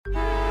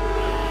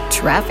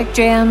Traffic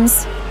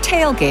jams,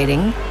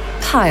 tailgating,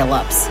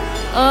 pile-ups.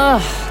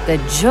 Ugh, the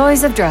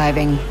joys of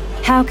driving.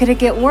 How could it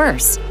get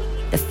worse?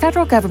 The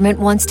federal government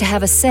wants to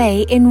have a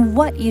say in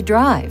what you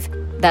drive.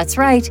 That's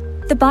right.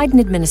 The Biden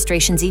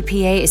administration's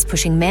EPA is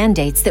pushing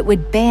mandates that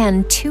would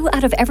ban 2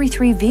 out of every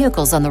 3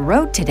 vehicles on the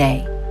road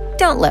today.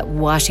 Don't let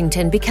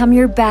Washington become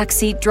your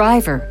backseat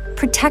driver.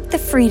 Protect the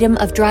freedom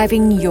of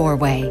driving your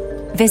way.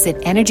 Visit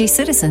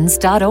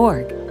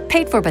EnergyCitizens.org.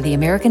 Paid for by the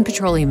American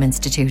Petroleum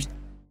Institute.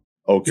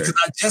 Okay. Because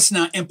I just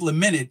now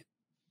implemented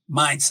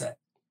mindset.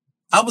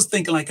 I was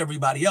thinking like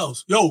everybody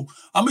else. Yo,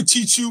 I'm going to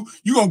teach you.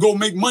 You're going to go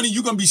make money.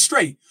 You're going to be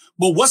straight.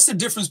 But what's the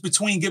difference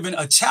between giving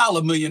a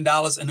child $1 million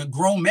and a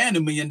grown man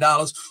 $1 million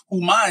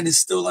whose mind is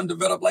still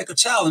undeveloped like a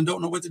child and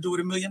don't know what to do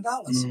with $1 million?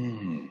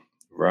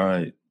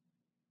 Right.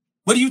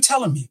 What are you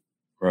telling me?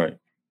 Right.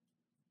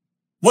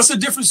 What's the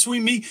difference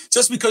between me?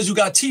 Just because you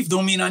got teeth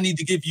don't mean I need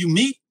to give you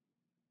meat.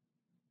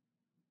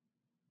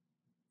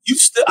 I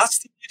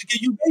still need to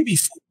give you baby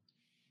food.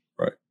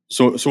 Right.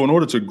 So in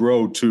order to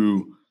grow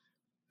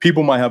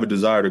people might have a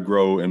desire to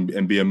grow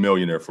and be a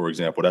millionaire, for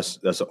example. That's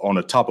on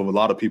the top of a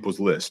lot of people's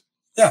list.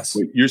 Yes.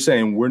 But you're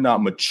saying we're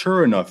not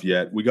mature enough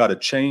yet. We got to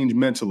change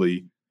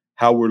mentally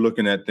how we're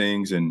looking at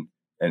things and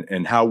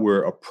how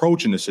we're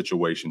approaching the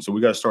situation. So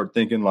we got to start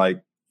thinking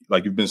like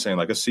you've been saying,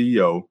 like a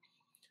CEO.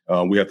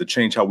 We have to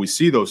change how we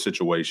see those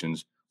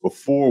situations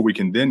before we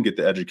can then get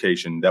the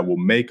education that will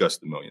make us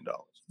the $1 million.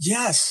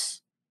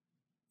 Yes.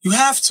 You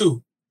have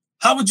to.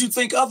 How would you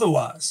think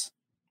otherwise?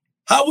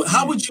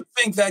 How would you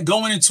think that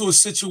going into a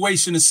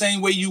situation the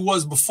same way you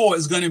was before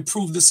is going to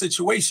improve the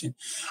situation?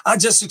 I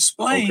just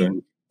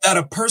explained that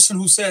a person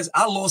who says,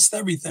 I lost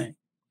everything.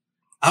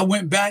 I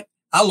went back.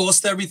 I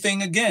lost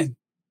everything again.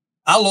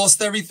 I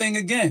lost everything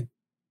again.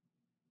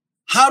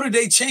 How did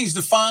they change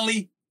to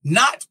finally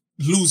not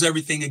lose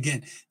everything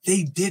again?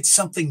 They did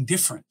something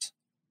different.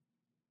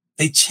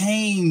 They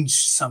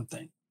changed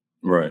something.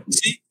 Right.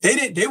 See,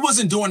 they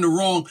wasn't doing the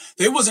wrong.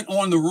 They wasn't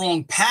on the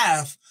wrong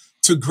path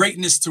to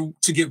greatness to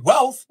get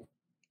wealth.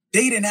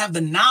 They didn't have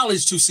the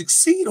knowledge to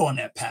succeed on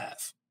that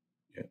path.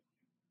 Yeah.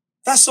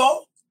 That's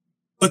all.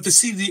 But to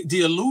see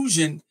the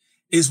illusion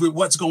is with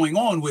what's going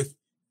on with,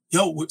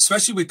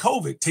 especially with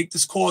COVID. Take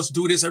this course,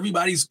 do this.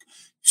 Everybody's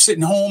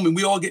sitting home and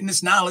we all getting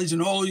this knowledge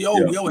and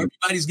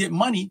everybody's getting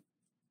money.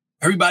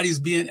 Everybody's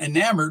being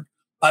enamored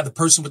by the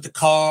person with the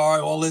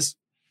car, all this.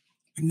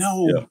 But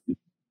no,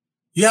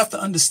 you have to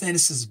understand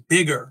this is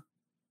bigger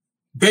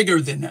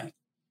than that.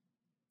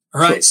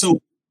 All right.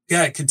 So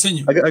yeah,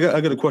 continue. I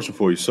got a question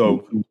for you.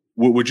 So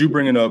would you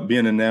bringing up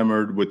being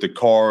enamored with the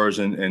cars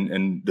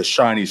and the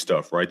shiny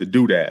stuff, right? The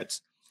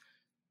doodads.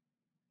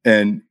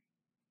 And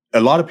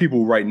a lot of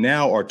people right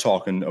now are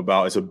talking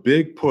about it's a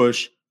big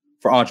push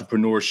for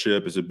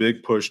entrepreneurship. It's a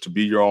big push to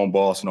be your own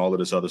boss and all of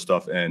this other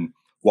stuff. And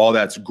while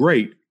that's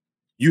great,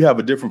 you have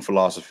a different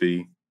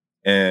philosophy.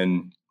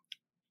 And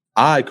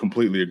I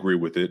completely agree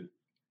with it.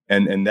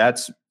 And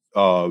that's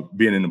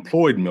being an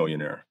employed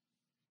millionaire.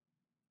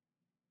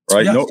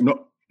 Right? Yes.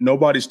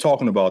 Nobody's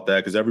talking about that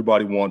because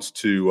everybody wants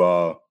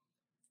to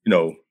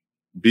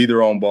be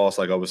their own boss,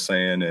 like I was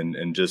saying,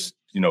 and just,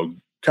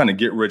 kind of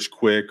get rich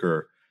quick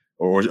or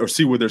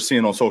see what they're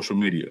seeing on social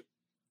media.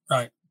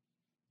 Right.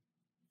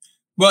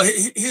 Well,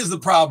 here's the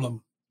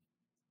problem.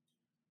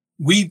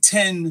 We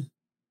tend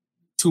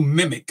to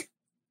mimic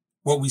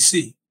what we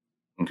see.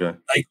 Okay.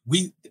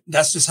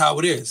 That's just how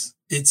it is.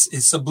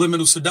 It's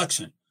subliminal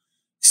seduction.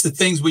 It's the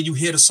things where you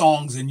hear the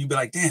songs and you be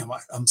like, damn,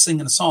 I'm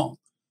singing a song.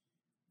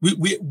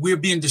 We're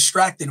being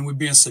distracted and we're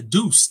being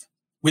seduced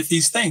with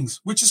these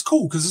things, which is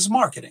cool because it's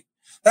marketing.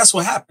 That's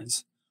what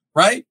happens,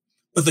 right?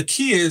 But the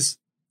key is,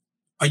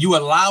 are you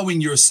allowing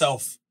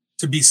yourself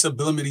to be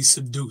subliminally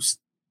seduced?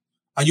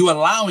 Are you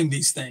allowing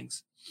these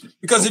things?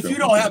 Because if you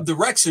don't have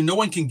direction, no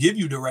one can give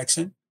you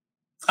direction.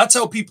 I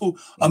tell people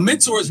a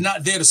mentor is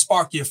not there to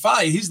spark your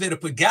fire. He's there to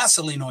put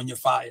gasoline on your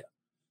fire.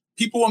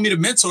 People want me to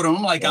mentor them.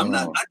 I'm like, I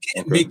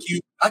can't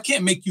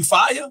make you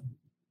fire.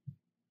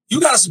 You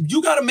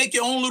gotta make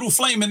your own little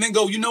flame and then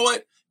go, you know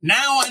what?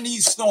 Now I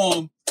need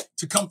Storm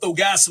to come throw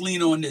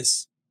gasoline on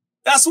this.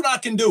 That's what I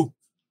can do.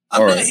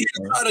 I'm not here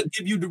to try to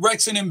give you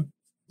direction and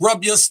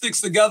rub your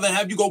sticks together and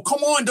have you go,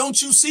 come on, don't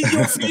you see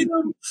your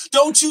freedom?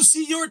 Don't you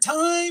see your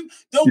time?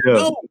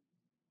 No.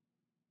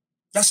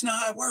 That's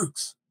not how it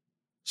works.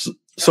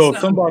 So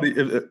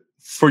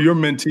for your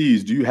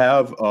mentees, do you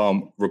have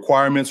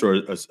requirements or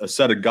a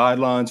set of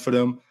guidelines for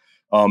them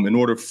in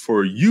order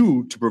for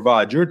you to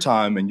provide your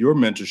time and your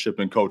mentorship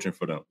and coaching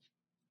for them?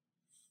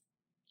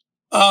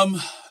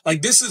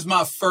 This is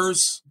my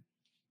first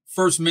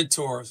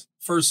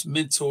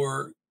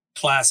mentor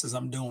classes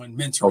I'm doing,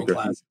 mentoring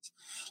classes.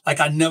 I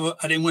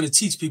didn't want to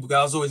teach people because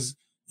I was always,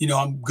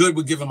 I'm good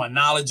with giving my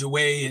knowledge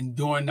away and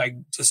doing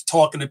just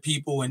talking to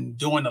people and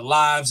doing the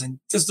lives and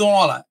just doing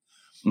all that.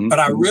 Mm-hmm. But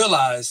I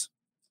realized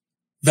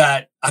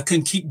that I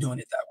couldn't keep doing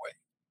it that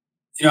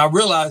way. I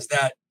realized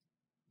that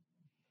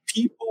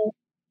people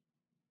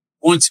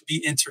want to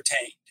be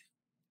entertained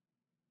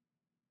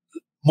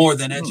more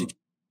than educated.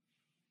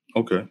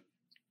 Okay.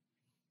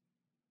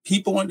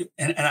 People,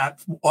 and I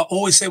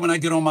always say when I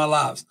get on my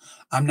lives,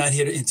 I'm not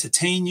here to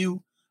entertain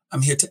you.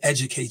 I'm here to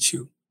educate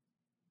you.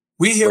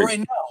 We're here right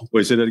now.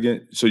 Wait, say that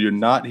again. So you're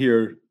not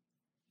here.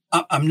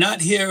 I'm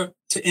not here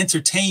to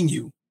entertain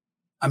you.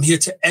 I'm here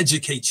to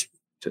educate you.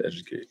 To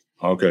educate.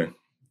 Okay.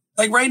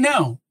 Like right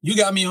now, you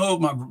got me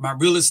on my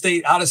real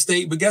estate out of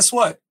state, but guess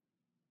what?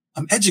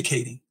 I'm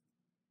educating.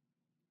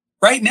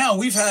 Right now,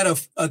 we've had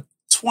a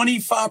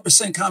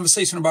 25%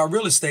 conversation about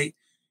real estate,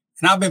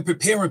 and I've been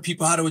preparing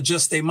people how to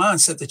adjust their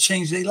mindset to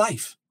change their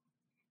life.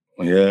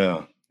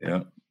 Yeah.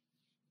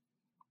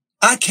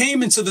 I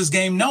came into this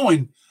game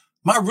knowing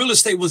my real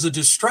estate was a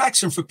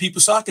distraction for people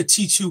so I could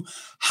teach you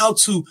how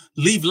to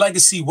leave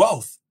legacy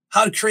wealth,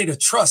 how to create a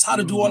trust, how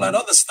to do all that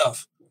other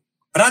stuff.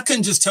 But I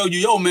couldn't just tell you,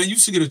 yo, man, you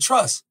should get a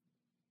trust.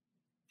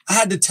 I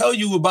had to tell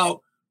you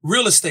about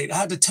real estate. I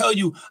had to tell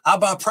you I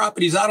buy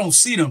properties. I don't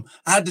see them.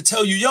 I had to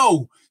tell you,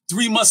 yo,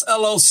 3 months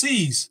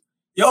LLCs.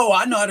 Yo,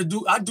 I know how to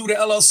do, I do the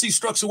LLC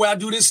structure where I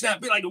do this, that.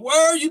 Be like,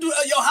 word, you do,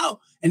 yo, how?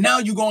 And now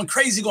you're going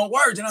crazy, going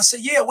words. And I said,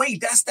 yeah, wait,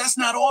 that's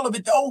not all of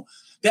it though.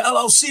 The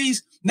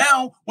LLCs,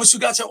 now, once you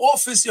got your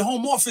office, your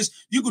home office,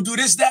 you could do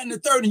this, that, and the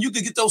third, and you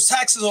could get those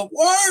taxes off.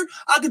 Word,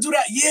 I could do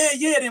that.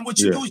 Yeah. Then what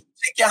you do is you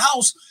take your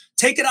house,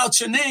 take it out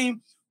your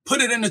name, put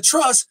it in the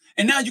trust,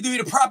 and now you can be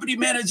the property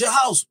manager of your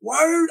house.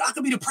 Word, I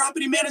could be the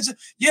property manager.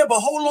 Yeah, but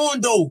hold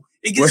on, though.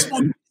 It gets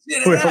more than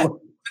that. But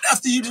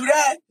after you do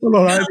that. Hold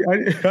on, now, I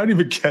didn't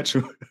even catch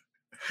it.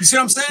 You see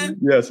what I'm saying?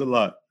 Yeah, it's a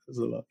lot. It's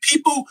a lot.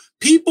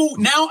 People,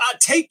 now I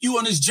take you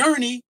on this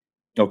journey.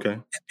 Okay.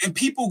 And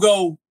people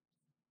go,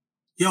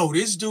 yo,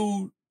 this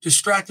dude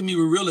distracted me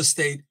with real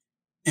estate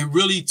and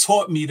really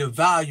taught me the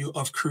value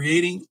of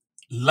creating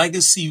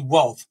legacy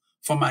wealth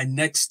for my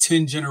next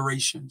 10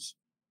 generations.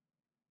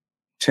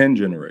 10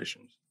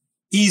 generations.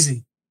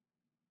 Easy.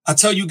 I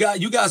tell you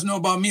guys know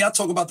about me. I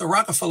talk about the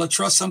Rockefeller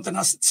Trust, something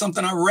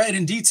I read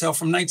in detail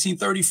from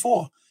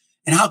 1934.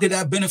 And how could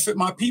that benefit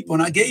my people?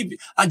 And I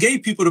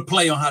gave people the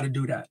play on how to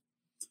do that.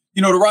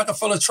 You know, the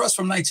Rockefeller Trust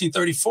from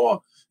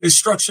 1934 is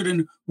structured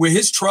in where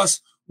his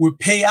trust would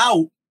pay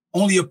out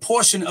only a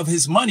portion of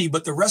his money,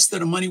 but the rest of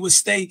the money would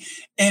stay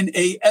in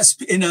a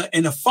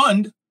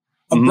fund,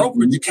 a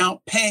brokerage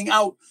account, paying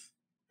out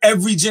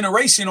every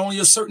generation only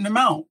a certain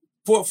amount.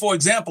 For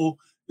example,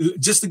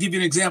 just to give you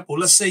an example,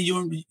 let's say you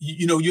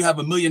have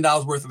 $1 million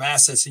worth of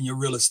assets in your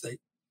real estate.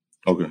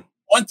 Okay.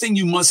 One thing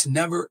you must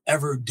never,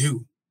 ever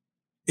do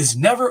is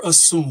never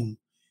assume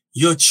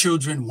your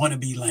children want to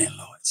be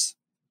landlords.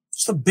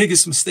 It's the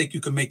biggest mistake you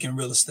can make in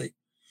real estate.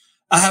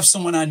 I have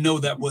someone I know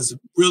that was a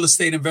real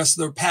estate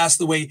investor, passed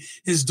away.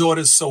 His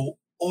daughters sold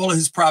all of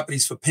his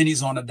properties for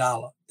pennies on a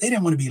dollar. They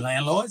didn't want to be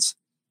landlords.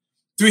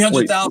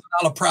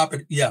 $300,000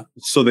 property. Yeah.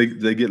 So they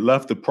get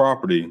left the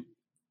property,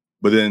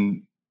 but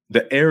then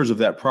the heirs of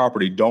that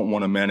property don't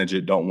want to manage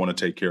it, don't want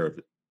to take care of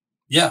it.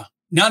 Yeah.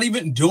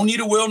 Don't need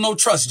a will, no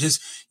trust.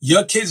 Just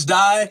your kids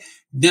die.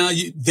 Now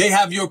they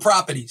have your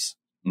properties.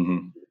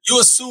 Mm-hmm. You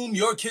assume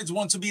your kids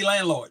want to be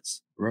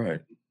landlords.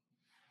 Right.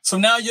 So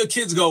now your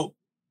kids go,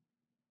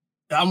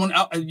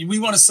 we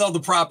want to sell the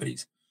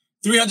properties.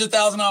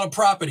 $300,000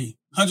 property,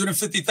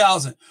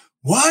 $150,000.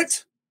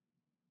 What?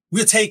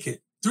 We'll take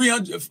it.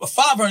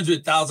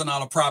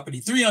 $500,000 property,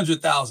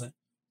 $300,000.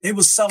 They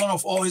were selling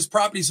off all his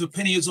properties for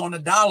pennies on a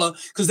dollar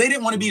because they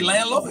didn't want to be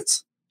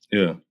landlords.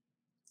 Yeah.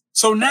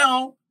 So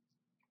now,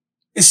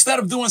 instead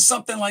of doing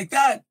something like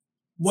that,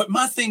 what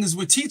my thing is,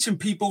 we're teaching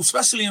people,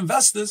 especially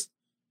investors,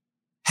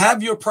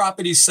 have your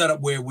properties set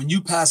up where when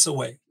you pass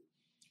away,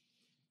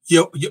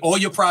 all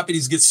your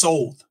properties get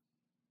sold.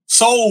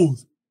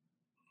 Sold.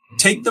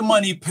 Take the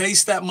money,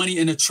 place that money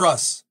in a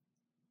trust.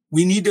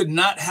 We need to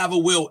not have a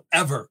will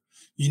ever.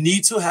 You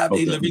need to have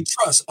a living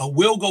trust. A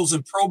will goes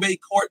in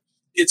probate court,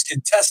 gets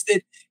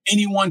contested.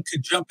 Anyone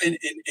could jump in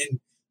and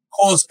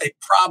cause a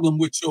problem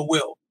with your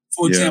will.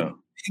 For example,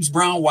 James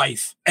Brown's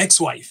wife,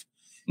 ex-wife,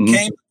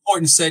 came to court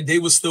and said they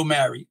were still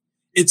married.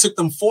 It took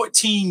them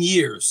 14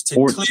 years to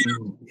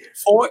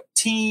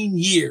 14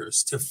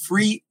 years to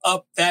free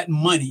up that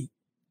money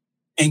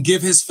and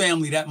give his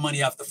family that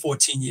money after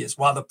 14 years,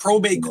 while the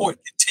probate court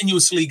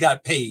continuously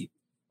got paid.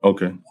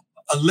 Okay.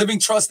 A living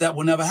trust, that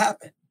will never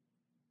happen.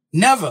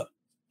 Never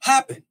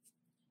happen.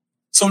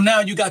 So now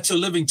you got your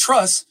living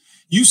trust.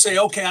 You say,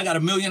 okay, I got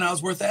 $1 million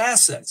worth of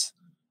assets.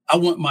 I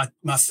want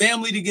my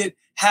family to get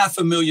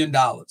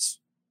 $500,000.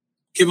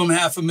 Give them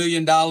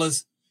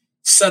 $500,000,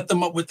 set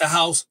them up with the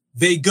house.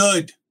 They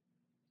good.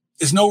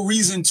 There's no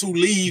reason to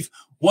leave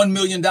 $1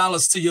 million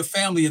to your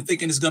family and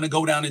thinking it's going to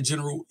go down,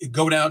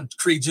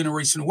 create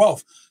generational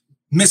wealth.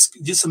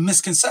 Just a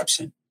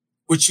misconception.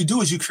 What you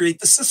do is you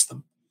create the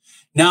system.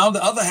 Now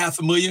the other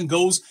 $500,000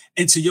 goes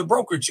into your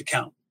brokerage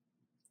account.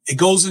 It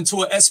goes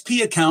into an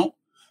SP account,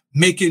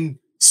 making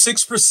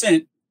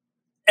 6%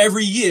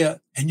 every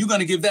year, and you're going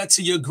to give that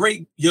to your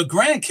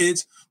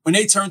grandkids when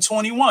they turn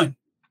 21.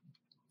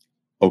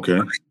 Okay.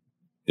 Right?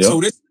 Yep.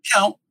 So this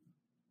account,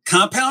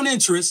 compound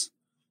interest,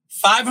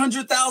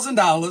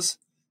 $500,000,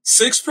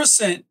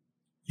 6%.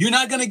 You're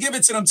not going to give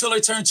it to them until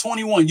they turn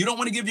 21. You don't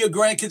want to give your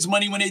grandkids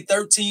money when they're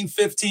 13,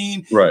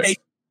 15, right. 8.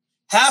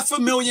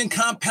 $500,000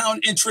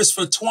 compound interest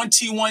for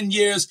 21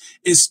 years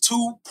is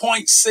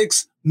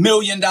 $2.6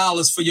 million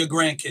for your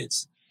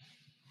grandkids.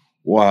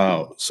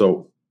 Wow.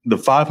 So the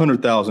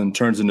 500,000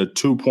 turns into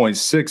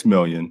 2.6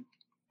 million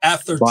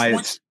after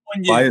 21 years.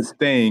 By it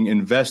staying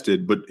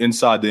invested, but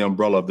inside the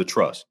umbrella of the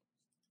trust.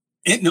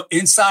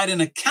 Inside an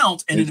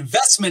account, an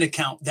investment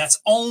account that's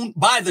owned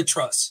by the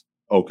trust.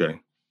 Okay.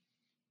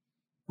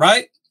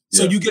 Right?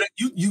 So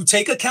you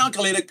take a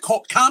calculator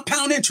called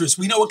compound interest.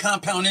 We know what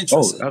compound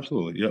interest is.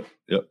 Absolutely.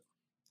 Yep.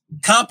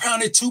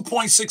 Compounded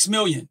 2.6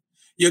 million.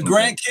 Your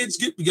grandkids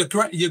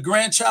get your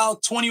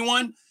grandchild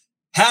 21.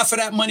 Half of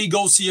that money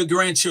goes to your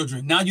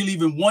grandchildren. Now you're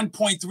leaving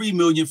 1.3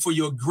 million for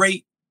your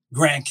great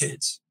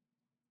grandkids.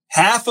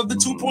 Half of the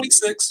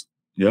 2.6.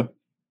 Yeah.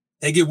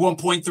 They get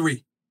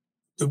 1.3.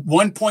 The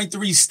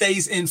 1.3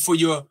 stays in for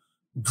your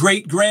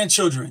great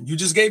grandchildren. You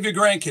just gave your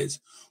grandkids.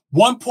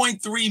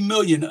 1.3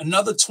 million,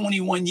 another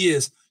 21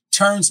 years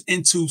turns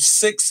into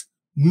 $6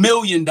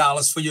 million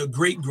for your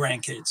great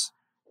grandkids.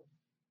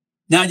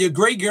 Now your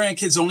great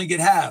grandkids only get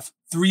half,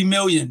 3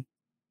 million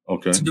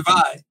to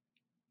divide.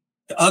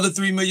 The other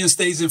 3 million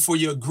stays in for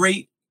your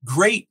great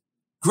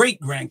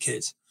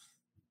grandkids.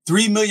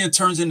 3 million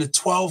turns into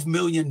 $12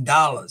 million.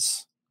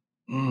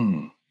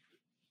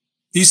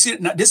 You see,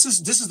 now this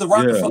is the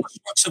Rockefeller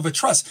structure of a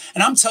trust.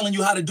 And I'm telling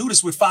you how to do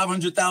this with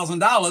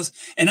 $500,000.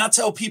 And I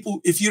tell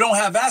people, if you don't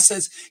have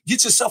assets,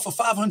 get yourself a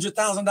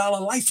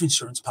 $500,000 life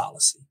insurance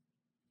policy.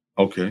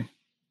 Okay.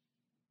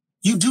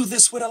 You do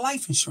this with a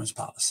life insurance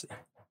policy.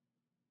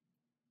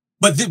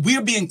 But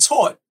we're being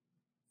taught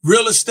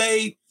real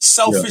estate,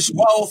 selfish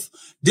wealth,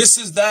 this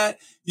is that.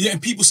 Yeah,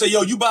 and people say,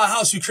 yo, you buy a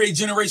house, you create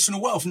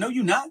generational wealth. No,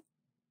 you're not.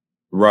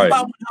 Right. You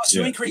buy one house,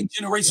 you ain't creating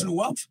generational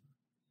wealth.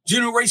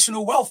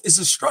 Generational wealth is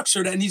a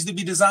structure that needs to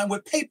be designed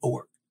with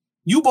paperwork.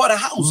 You bought a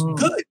house.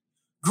 Good.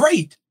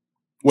 Great.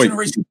 Wait,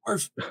 generational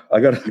worth. I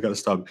gotta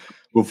stop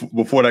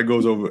before that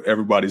goes over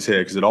everybody's head,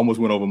 because it almost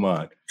went over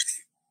mine.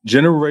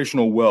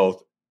 Generational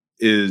wealth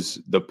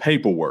is the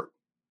paperwork.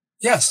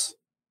 Yes.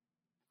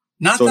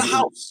 Not the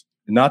house.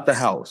 Not the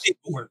house.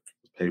 Paperwork.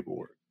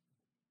 Paperwork.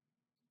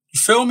 You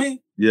feel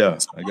me? Yeah.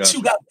 So once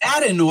you got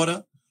that in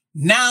order,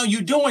 now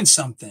you're doing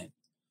something.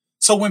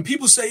 So when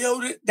people say, yo,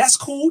 that's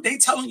cool, they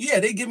telling you,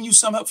 they're giving you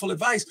some helpful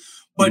advice.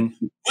 But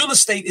real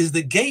estate is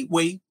the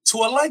gateway to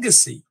a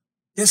legacy.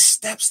 There's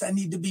steps that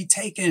need to be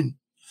taken.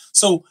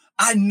 So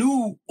I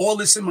knew all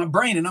this in my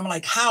brain, and I'm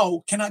like,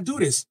 how can I do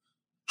this?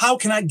 How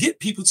can I get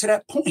people to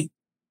that point?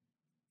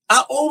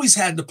 I always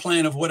had the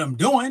plan of what I'm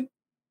doing.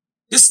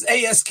 This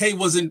ASK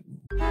wasn't.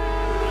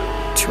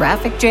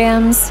 Traffic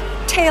jams,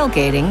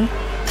 tailgating,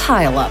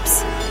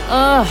 pileups.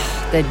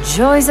 Ugh, the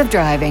joys of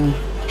driving.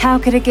 How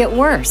could it get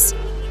worse?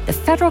 The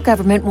federal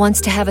government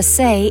wants to have a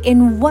say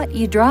in what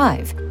you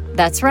drive.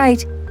 That's right.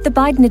 The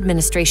Biden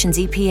administration's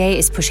EPA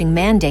is pushing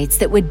mandates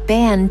that would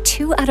ban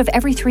 2 out of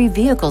every 3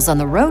 vehicles on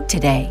the road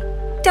today.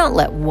 Don't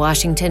let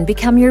Washington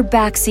become your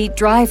backseat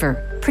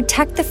driver.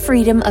 Protect the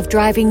freedom of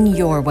driving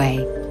your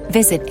way.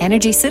 Visit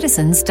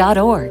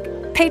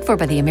EnergyCitizens.org. Paid for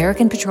by the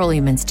American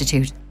Petroleum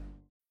Institute.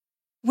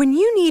 When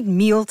you need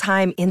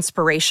mealtime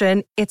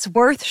inspiration, it's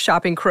worth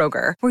shopping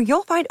Kroger, where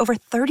you'll find over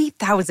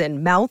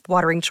 30,000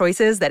 mouth-watering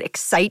choices that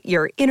excite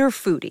your inner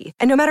foodie.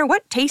 And no matter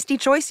what tasty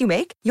choice you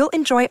make, you'll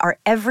enjoy our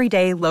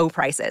everyday low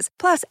prices,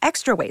 plus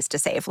extra ways to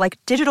save, like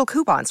digital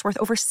coupons worth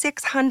over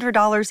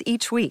 $600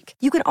 each week.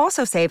 You can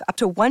also save up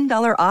to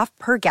 $1 off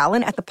per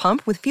gallon at the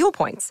pump with fuel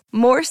points.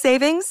 More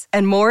savings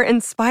and more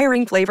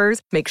inspiring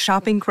flavors make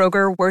shopping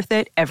Kroger worth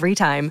it every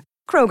time.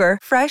 Kroger,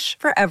 fresh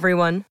for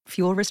everyone.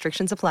 Fuel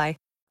restrictions apply.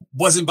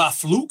 Wasn't by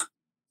fluke.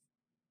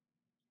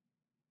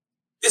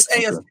 This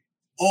ASK,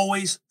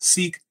 always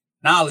seek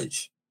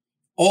knowledge.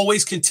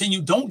 Always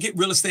continue. Don't get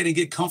real estate and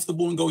get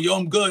comfortable and go, yo,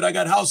 I'm good. I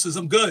got houses.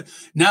 I'm good.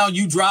 Now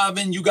you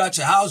driving, you got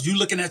your house, you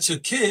looking at your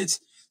kids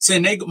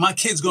saying, my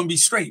kid's going to be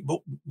straight.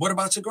 But what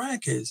about your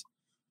grandkids?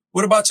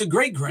 What about your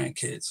great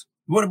grandkids?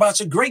 What about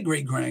your great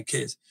great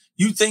grandkids?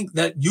 You think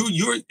that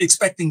you're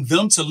expecting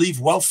them to leave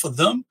wealth for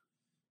them?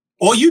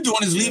 All you doing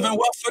is leaving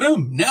wealth for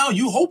them. Now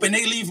you hoping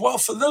they leave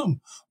wealth for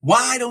them.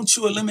 Why don't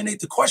you eliminate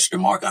the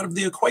question mark out of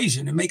the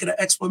equation and make it an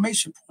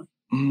exclamation point?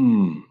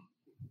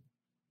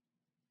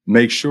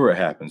 Make sure it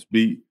happens.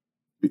 Be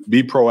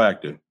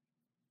proactive.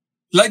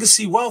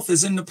 Legacy wealth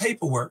is in the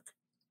paperwork.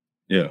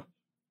 Yeah.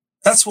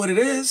 That's what it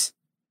is.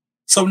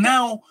 So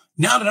now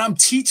that I'm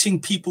teaching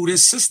people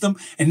this system,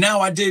 and now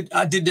I did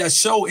that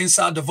show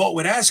Inside the Vault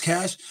with Ash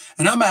Cash,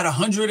 and I'm at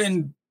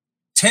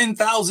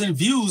 110,000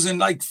 views in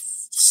like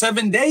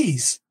 7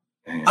 days.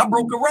 Damn. I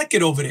broke a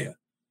record over there.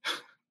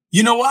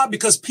 You know why?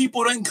 Because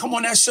people didn't come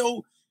on that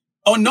show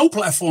on no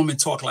platform and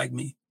talk like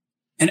me.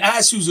 And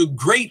Ash, who's a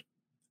great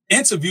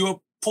interviewer,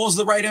 pulls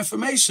the right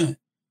information.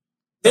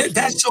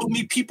 That showed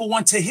me people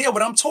want to hear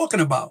what I'm talking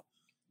about.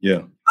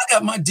 Yeah. I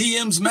got my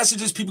DMs,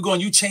 messages, people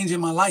going, you changing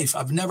my life.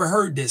 I've never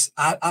heard this.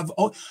 I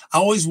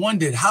always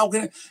wondered, how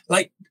can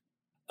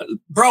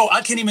bro,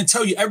 I can't even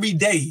tell you every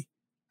day.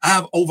 I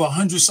have over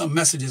 100 something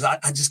messages.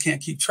 I just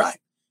can't keep track.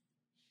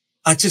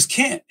 I just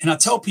can't. And I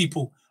tell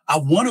people,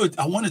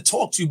 I want to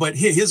talk to you, but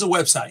here's a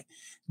website.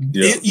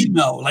 Yeah.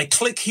 Email, like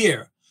click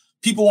here.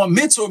 People want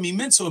mentor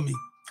me.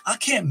 I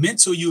can't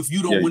mentor you if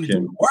you don't want to do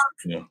the work.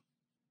 Yeah.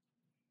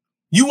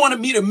 You wanted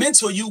me to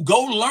mentor you,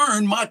 go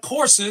learn my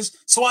courses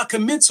so I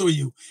can mentor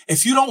you.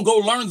 If you don't go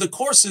learn the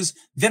courses,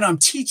 then I'm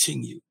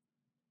teaching you.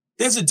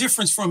 There's a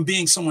difference from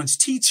being someone's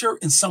teacher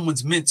and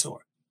someone's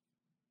mentor.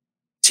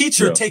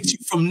 Teacher takes you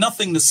from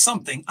nothing to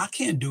something. I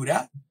can't do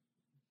that.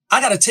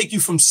 I got to take you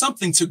from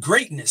something to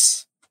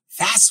greatness.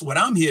 That's what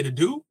I'm here to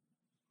do.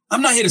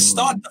 I'm not here to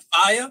start the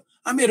fire.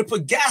 I'm here to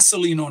put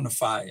gasoline on the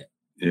fire.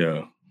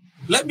 Yeah.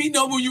 Let me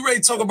know when you're ready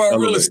to talk about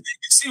real estate.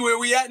 You see where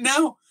we at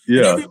now?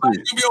 Yeah. Everybody's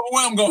going to be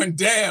overwhelmed going,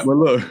 damn. But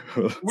look.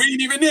 We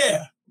ain't even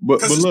there.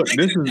 But look,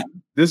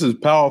 this is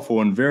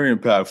powerful and very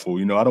impactful.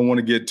 You know, I don't want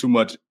to get too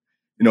much,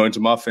 into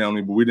my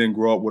family, but we didn't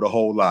grow up with a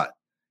whole lot.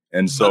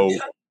 And so,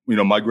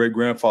 my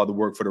great-grandfather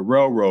worked for the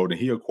railroad and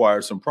he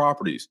acquired some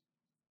properties.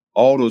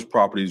 All those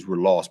properties were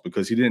lost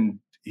because he didn't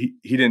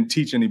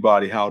teach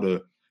anybody how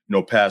to,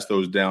 pass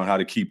those down, how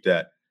to keep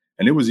that.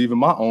 And it was even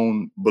my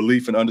own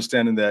belief and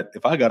understanding that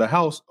if I got a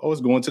house,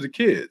 it's going to the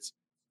kids.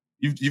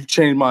 You've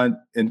changed my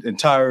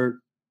entire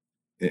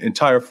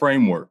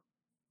framework.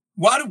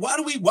 Why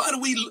do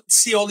we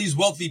see all these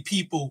wealthy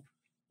people,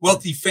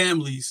 wealthy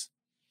families,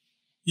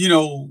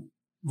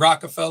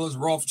 Rockefellers,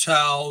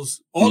 Rothschilds,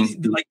 all these,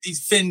 like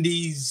these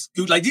Fendis,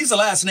 like these are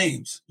last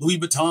names, Louis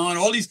Vuitton,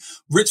 all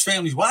these rich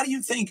families. Why do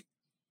you think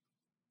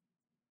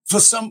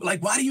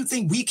why do you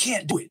think we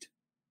can't do it?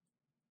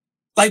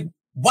 Like,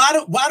 why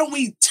don't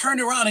we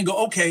turn around and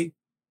go, okay,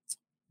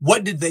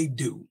 what did they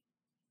do?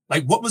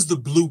 Like, what was the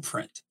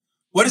blueprint?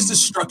 What is the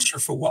structure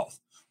for wealth?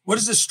 What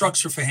is the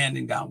structure for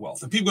handing down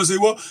wealth? And people say,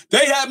 well,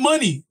 they had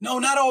money. No,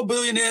 not all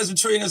billionaires and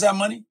trillionaires have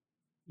money.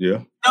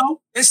 Yeah.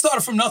 No, they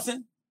started from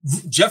nothing.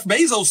 Jeff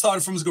Bezos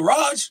started from his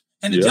garage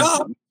and a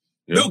job.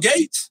 Yeah. Bill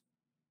Gates.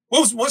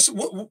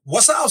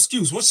 What's our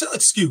excuse? What's your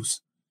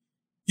excuse?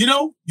 You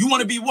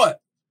want to be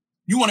what?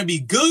 You want to be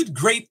good,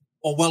 great,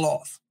 or well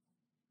off.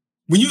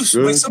 When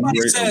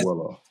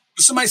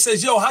somebody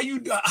says, yo,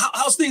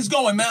 how's things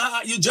going,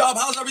 man? Your job,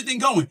 how's everything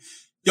going?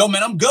 Yo,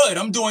 man, I'm good.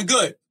 I'm doing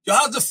good. Yo,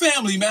 how's the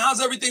family, man? How's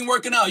everything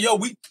working out? Yo,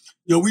 we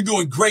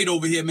doing great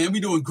over here, man.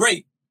 We doing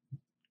great.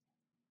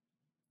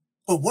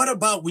 But what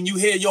about when you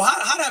hear, yo,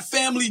 how that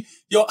family,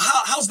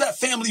 how's that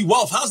family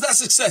wealth? How's that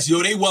success?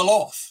 Yo, they well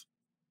off.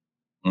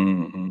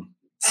 Mm-hmm.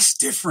 That's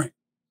different.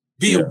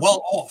 Being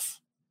well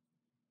off.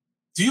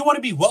 Do you want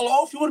to be well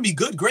off? You want to be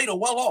good, great, or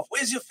well off?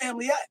 Where's your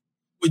family at?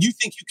 When you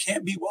think you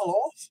can't be well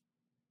off?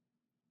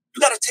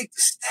 You got to take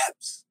the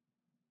steps.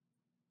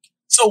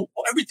 So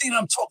everything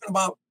I'm talking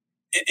about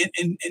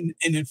and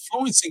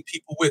influencing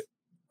people with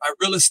my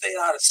real estate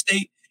out of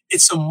state,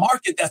 it's a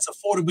market that's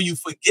affordable. You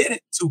forget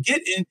it to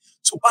get in,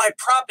 to buy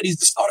properties,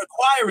 to start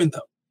acquiring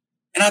them.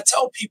 And I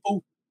tell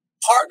people,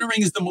 partnering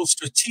is the most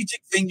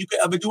strategic thing you could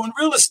ever do in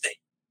real estate.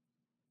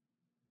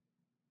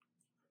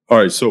 All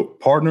right. So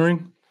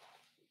partnering,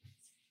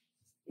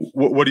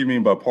 what do you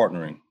mean by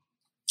partnering?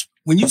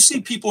 When you see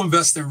people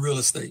invest in real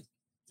estate,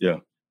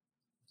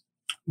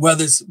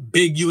 whether it's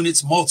big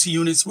units,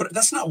 multi-units,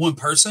 that's not one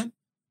person.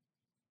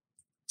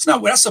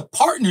 That's a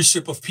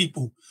partnership of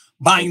people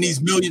buying these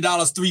 $1 million,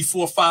 $3,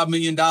 $4, $5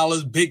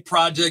 million, big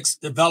projects,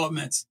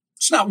 developments.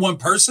 It's not one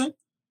person.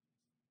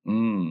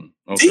 Okay.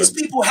 These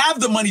people have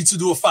the money to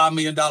do a $5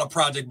 million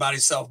project by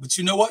themselves. But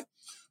you know what?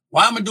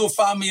 Why am I do a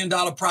 $5 million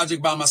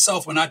project by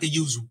myself when I could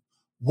use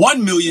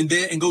 $1 million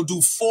there and go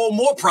do 4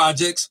 more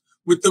projects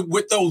with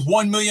those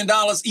 $1 million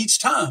each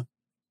time?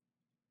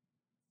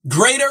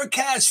 Greater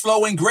cash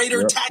flow and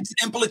greater tax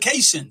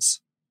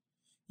implications.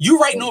 You're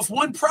writing off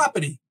one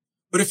property.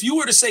 But if you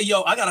were to say,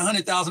 yo, I got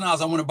 $100,000,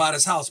 I want to buy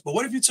this house. But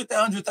what if you took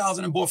that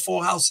 $100,000 and bought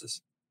 4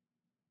 houses?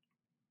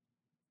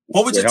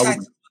 What would your taxes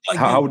look like?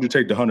 How would you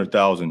take the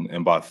 $100,000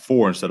 and buy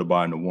 4 instead of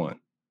buying the 1?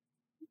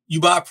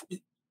 You buy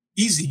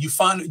easy. You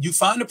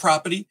find a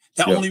property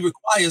that only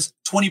requires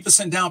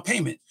 20% down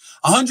payment.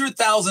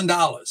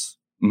 $100,000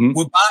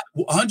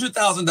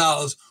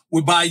 $100,000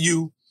 would buy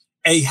you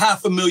a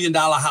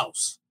 $500,000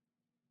 house.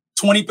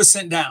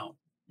 20% down.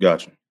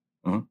 Gotcha.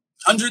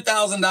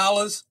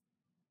 $100,000.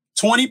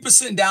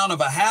 20% down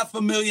of a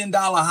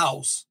 $500,000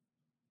 house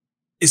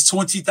is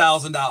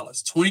 $20,000.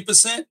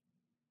 20%,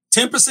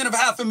 10% of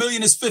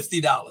 $500,000 is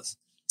 $50.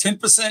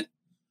 10%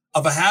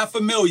 of a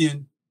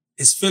 $500,000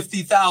 is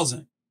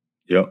 $50,000.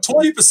 Yep.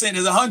 20%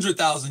 is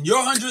 $100,000.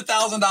 Your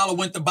 $100,000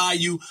 went to buy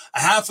you a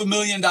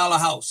 $500,000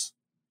 house.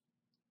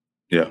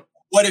 Yeah.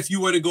 What if you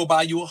were to go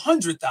buy you a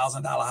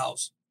 $100,000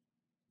 house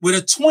with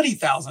a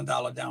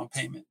 $20,000 down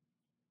payment?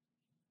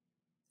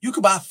 You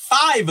could buy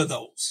 5 of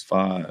those.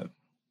 5.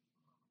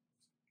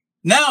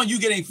 Now you're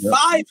getting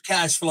 5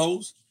 cash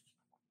flows.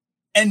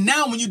 And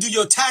now when you do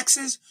your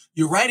taxes,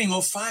 you're writing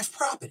off 5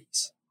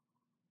 properties.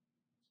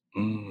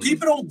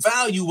 People don't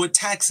value what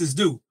taxes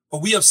do,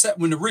 but we upset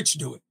when the rich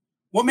do it.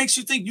 What makes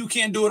you think you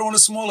can't do it on a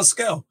smaller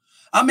scale?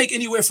 I make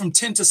anywhere from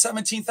 $10,000 to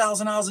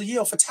 $17,000 a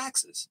year for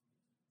taxes.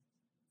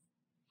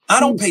 I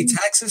don't pay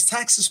taxes.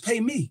 Taxes pay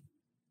me.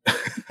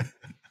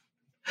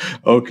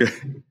 Okay.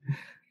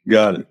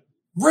 Got it.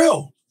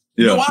 Real.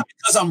 Yeah. You know why?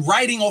 Because I'm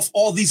writing off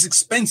all these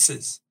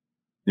expenses.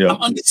 Yeah.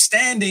 I'm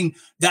understanding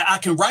that I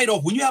can write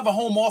off. When you have a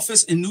home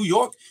office in New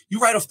York, you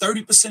write off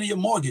 30% of your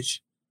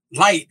mortgage,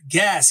 light,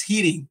 gas,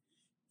 heating,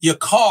 your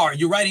car.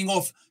 You're writing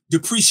off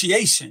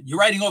depreciation. You're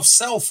writing off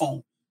cell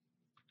phone.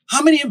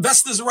 How many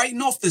investors are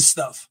writing off this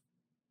stuff?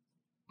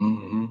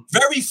 Mm-hmm.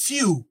 Very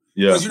few.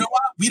 Yeah. Because you know why?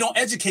 We don't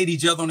educate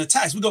each other on the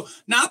tax. We go,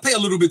 now I pay a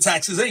little bit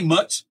taxes, ain't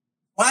much.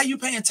 Why are you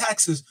paying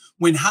taxes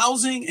when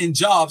housing and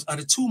jobs are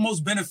the two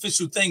most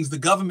beneficial things the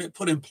government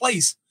put in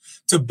place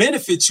to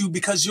benefit you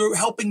because you're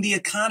helping the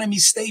economy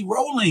stay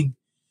rolling?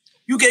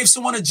 You gave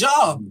someone a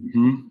job.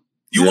 Mm-hmm.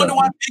 You wonder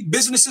why big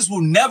businesses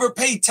will never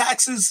pay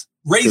taxes,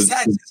 raise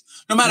taxes,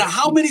 no matter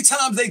how many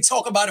times they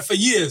talk about it for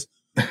years,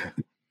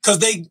 because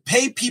they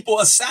pay people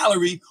a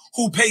salary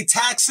who pay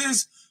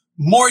taxes,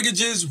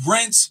 mortgages,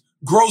 rents,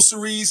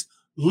 groceries,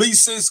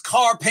 leases,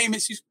 car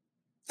payments.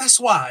 That's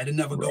why it'll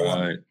never go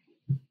on.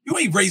 You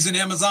ain't raising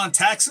Amazon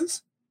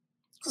taxes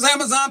because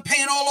Amazon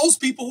paying all those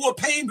people who are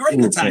paying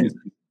greater taxes.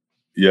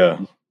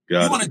 Yeah.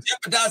 You want to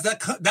jeopardize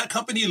that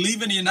company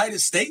leaving the United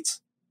States?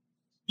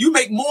 You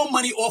make more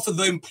money off of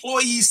the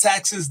employees'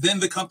 taxes than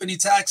the company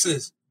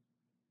taxes.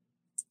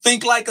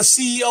 Think like a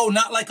CEO,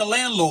 not like a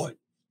landlord.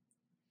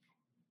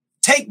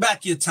 Take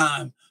back your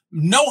time.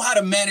 Know how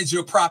to manage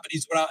your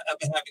properties without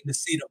ever having to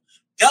see them.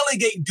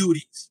 Delegate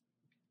duties.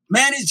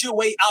 Manage your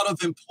way out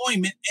of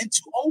employment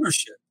into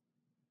ownership.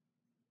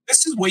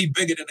 This is way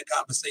bigger than the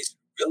conversation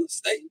of real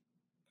estate.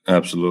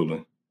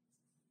 Absolutely.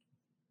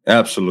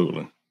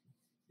 Absolutely.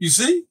 You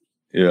see?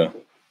 Yeah.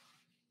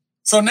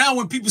 So now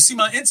when people see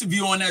my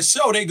interview on that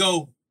show, they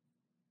go,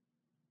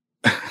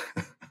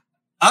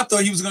 I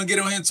thought he was going to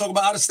get on here and talk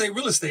about out-of-state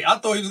real estate. I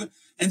thought he was,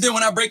 and then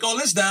when I break all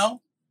this down,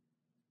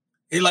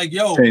 they like,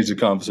 yo. Change the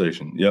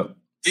conversation. Yep.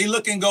 They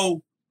look and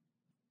go,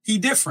 he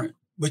different.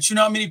 But you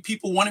know how many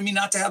people wanted me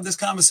not to have this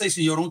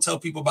conversation? Yo, don't tell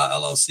people about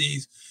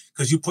LLCs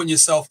because you're putting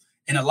yourself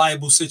in a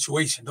liable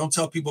situation. Don't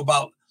tell people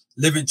about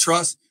living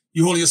trust.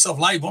 You holding yourself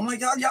liable. I'm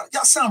like,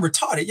 y'all sound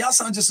retarded. Y'all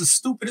sound just as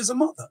stupid as a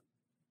mother.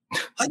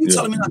 How you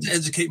telling me not to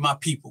educate my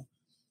people?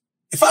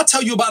 If I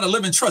tell you about a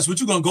living trust, would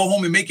you going to go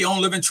home and make your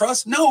own living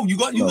trust? No, you're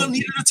going to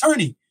need an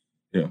attorney.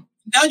 Yeah.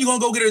 Now you're going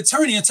to go get an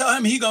attorney and tell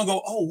him, he going to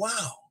go, oh,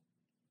 wow.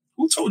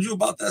 Who told you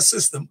about that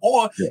system?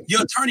 Or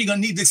your attorney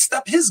going to need to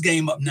step his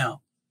game up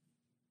now.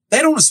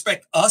 They don't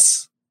expect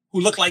us who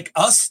look like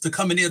us to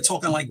come in here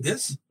talking like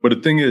this. But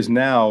the thing is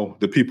now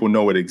the people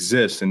know it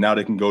exists and now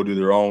they can go do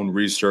their own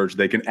research.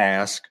 They can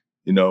ask,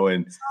 you know,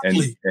 and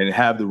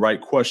have the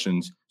right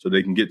questions so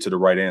they can get to the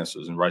right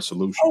answers and right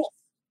solutions. Oh,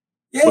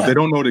 yeah. But they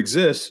don't know it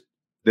exists.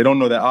 They don't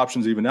know that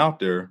option's even out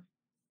there.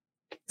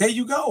 There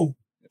you go.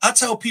 I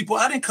tell people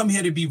I didn't come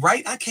here to be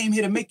right. I came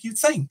here to make you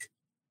think.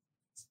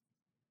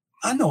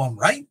 I know I'm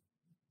right.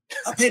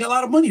 I paid a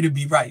lot of money to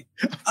be right.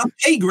 I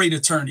pay great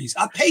attorneys.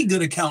 I pay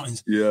good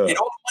accountants. Yeah. And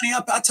all the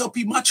money I tell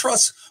people,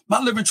 my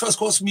living trust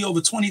cost me over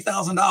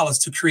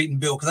 $20,000 to create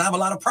and build because I have a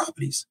lot of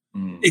properties.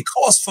 It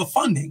costs for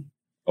funding.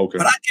 Okay.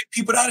 But I give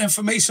people that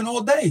information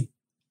all day.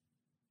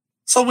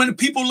 So when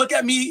people look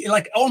at me,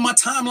 like on my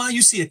timeline,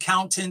 you see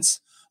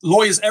accountants,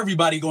 lawyers,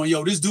 everybody going,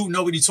 yo, this dude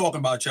know what he's talking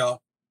about,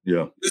 y'all.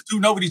 Yeah. This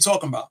dude know what he's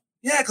talking about.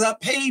 Yeah, because I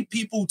paid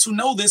people to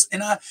know this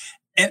and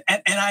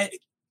I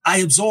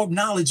absorb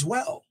knowledge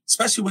well,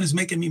 especially when it's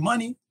making me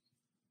money.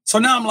 So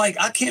now I'm like,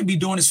 I can't be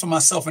doing this for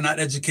myself and not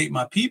educate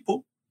my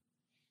people.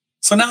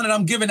 So now that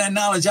I'm giving that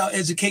knowledge out,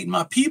 educating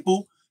my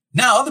people,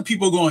 now other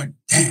people are going,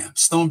 damn,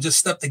 Storm just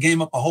stepped the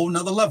game up a whole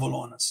nother level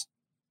on us.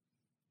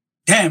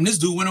 Damn, this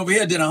dude went over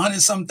here, did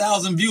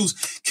 100-some-thousand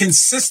views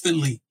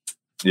consistently.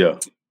 Yeah.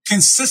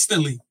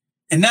 Consistently.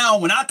 And now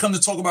when I come to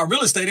talk about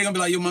real estate, they're going to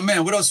be like, yo, my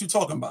man, what else you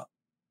talking about?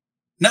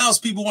 Now it's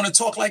people want to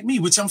talk like me,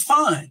 which I'm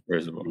fine.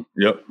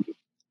 Yep.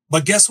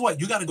 But guess what?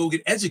 You got to go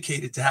get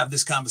educated to have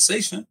this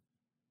conversation.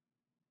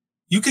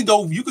 You could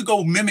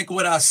go mimic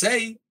what I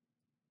say.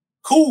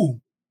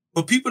 Cool.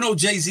 But people know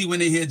Jay-Z when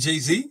they hear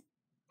Jay-Z.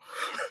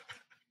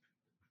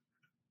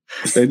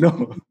 They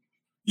know.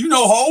 You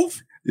know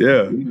Hov?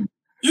 Yeah.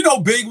 You know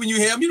Big when you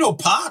hear him. You know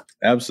Pac.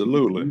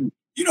 Absolutely.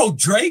 You know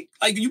Drake.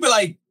 Like you be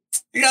like,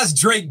 hey, that's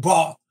Drake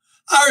Ball.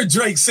 I heard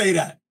Drake say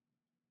that.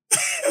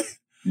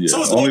 Yeah.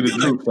 So only the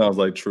truth sounds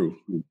like truth.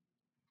 You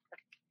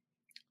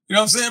know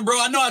what I'm saying, bro?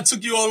 I know I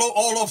took you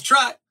all off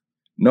track.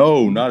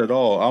 No, not at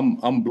all.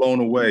 I'm blown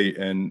away.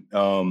 And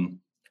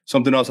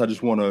something else I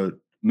just want to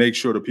make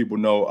sure that people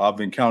know, I've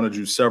encountered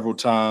you several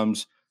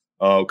times,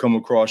 come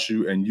across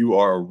you, and you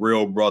are a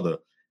real brother.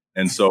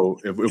 And so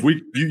if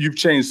you've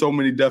changed so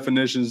many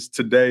definitions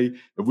today,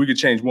 if we could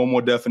change one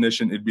more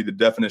definition, it'd be the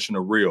definition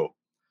of real.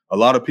 A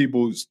lot of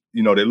people,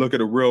 you know, they look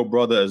at a real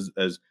brother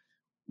as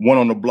one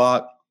on the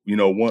block, you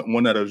know,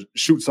 one that'll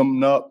shoot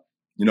something up.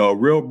 You know, a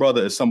real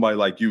brother is somebody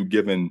like you,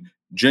 giving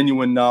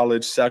genuine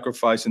knowledge,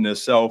 sacrificing their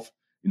self,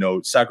 you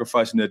know,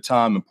 sacrificing their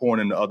time and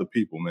pouring into other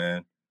people,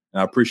 man.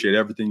 And I appreciate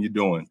everything you're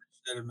doing.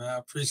 Appreciate it, man. I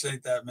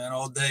appreciate that, man.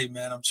 All day,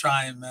 man. I'm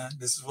trying, man.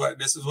 This is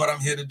what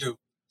I'm here to do.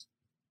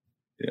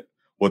 Yeah.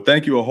 Well,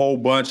 thank you a whole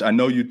bunch. I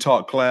know you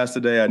taught class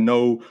today. I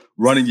know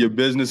running your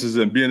businesses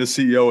and being a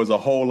CEO is a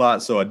whole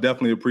lot. So I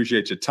definitely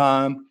appreciate your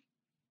time.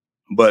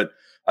 But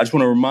I just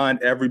want to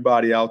remind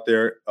everybody out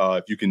there,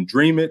 if you can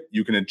dream it,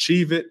 you can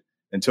achieve it.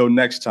 Until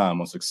next time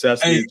on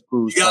Success Meets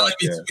Cruise. You got to let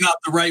me sign out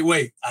the right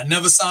way. I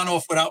never sign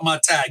off without my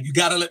tag. You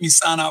got to let me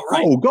sign out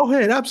right. Oh, go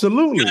ahead.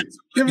 Absolutely.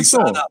 Let me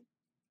sign out.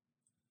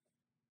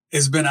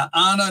 It's been an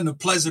honor and a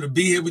pleasure to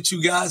be here with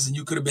you guys. And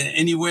you could have been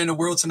anywhere in the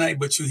world tonight,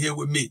 but you're here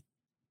with me.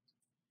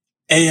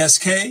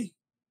 ASK,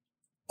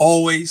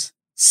 always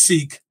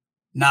seek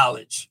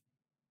knowledge.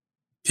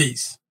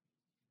 Peace.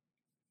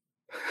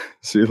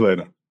 See you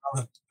later.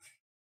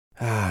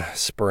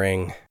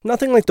 Spring.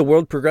 Nothing like the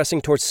world progressing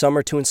towards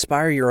summer to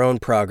inspire your own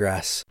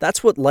progress.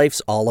 That's what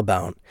life's all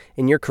about.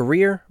 In your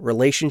career,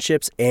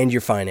 relationships, and your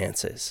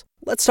finances.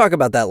 Let's talk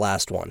about that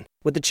last one.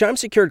 With the Chime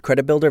Secured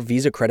Credit Builder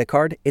Visa Credit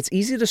Card, it's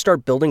easy to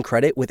start building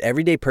credit with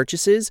everyday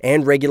purchases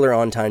and regular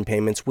on-time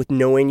payments with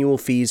no annual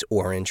fees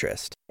or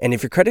interest. And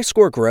if your credit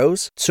score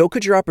grows, so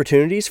could your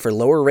opportunities for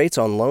lower rates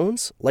on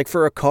loans, like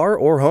for a car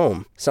or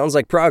home. Sounds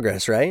like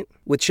progress, right?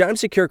 With Chime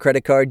Secure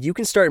Credit Card, you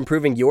can start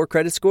improving your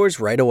credit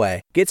scores right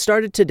away. Get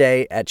started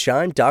today at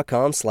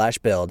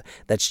chime.com/build.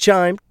 That's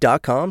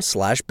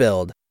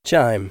chime.com/build.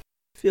 Chime.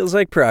 Feels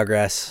like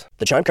progress.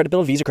 The Chime Credit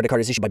Builder Visa Credit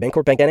Card is issued by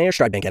Bancorp Bank N.A. or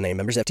Stride Bank N.A.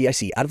 Members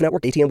FDIC.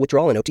 Out-of-network ATM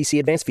withdrawal and OTC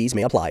advance fees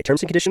may apply.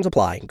 Terms and conditions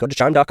apply. Go to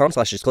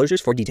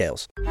chime.com/disclosures for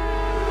details.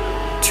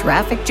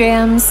 Traffic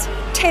jams,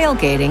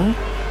 tailgating,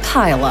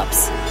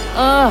 pileups.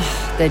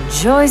 Ugh, the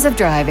joys of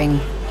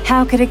driving.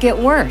 How could it get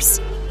worse?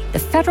 The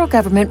federal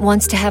government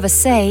wants to have a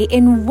say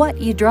in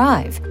what you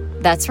drive.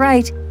 That's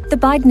right. The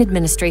Biden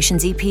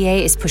administration's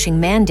EPA is pushing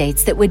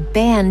mandates that would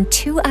ban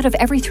 2 out of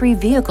every 3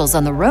 vehicles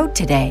on the road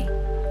today.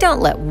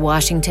 Don't let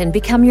Washington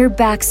become your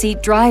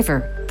backseat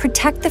driver.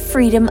 Protect the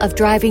freedom of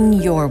driving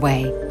your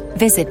way.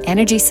 Visit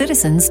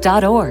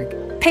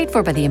EnergyCitizens.org. Paid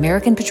for by the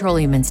American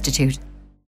Petroleum Institute.